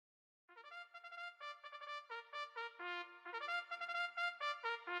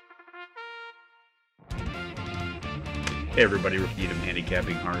Hey everybody, Rick Needham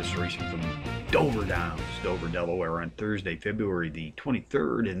handicapping harness racing from Dover Downs, Dover, Delaware on Thursday, February the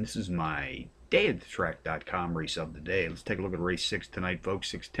 23rd, and this is my dayatthetrack.com race of the day. Let's take a look at race 6 tonight, folks,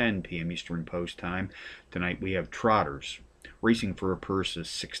 6:10 p.m. Eastern Post Time. Tonight we have trotters racing for a purse of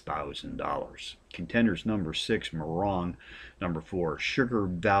 $6,000. Contenders number 6, Morong, number 4, Sugar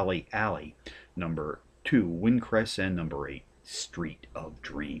Valley Alley, number 2, Windcrest, and number 8, Street of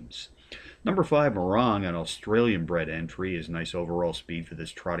Dreams. Number 5, Morong, an Australian-bred entry. His nice overall speed for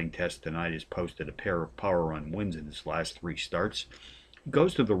this trotting test tonight has posted a pair of power run wins in his last 3 starts. He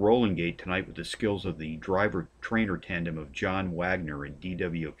goes to the rolling gate tonight with the skills of the driver-trainer tandem of John Wagner and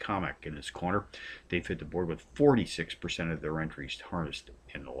D.W. Comic in his corner. They've hit the board with 46% of their entries harnessed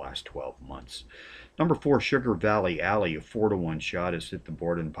in the last 12 months. Number 4, Sugar Valley Alley, a 4-to-1 shot, has hit the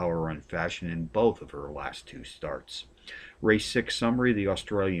board in power run fashion in both of her last 2 starts. Race 6 summary, the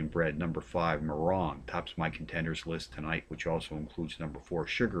Australian-bred number 5, Morong, tops my contenders list tonight, which also includes number 4,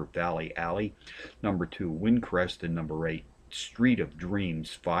 Sugar Valley Alley, number 2, Windcrest, and number 8, Street of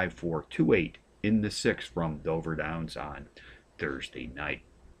Dreams, 5-4-2-8 in the 6th from Dover Downs on Thursday night.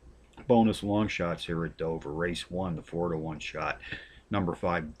 Bonus long shots here at Dover. Race 1, the 4-to-1 shot. Number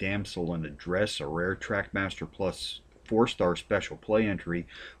 5, Damsel in a Dress, a rare Trackmaster Plus 4-star special play entry,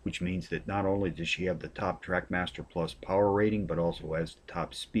 which means that not only does she have the top Trackmaster Plus power rating, but also has the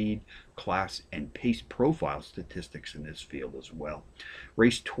top speed, class, and pace profile statistics in this field as well.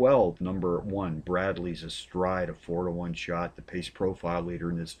 Race 12, number 1, Bradley's Astride, a 4-to-1 shot. The pace profile leader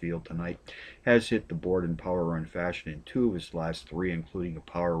in this field tonight has hit the board in power run fashion in 2 of his last 3, including a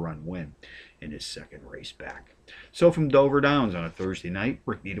power run win in his second race back. So from Dover Downs on a Thursday night,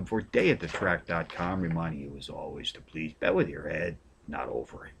 Rick Needham for dayatthetrack.com, reminding you as always to please bet with your head, not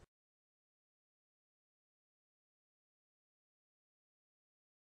over it.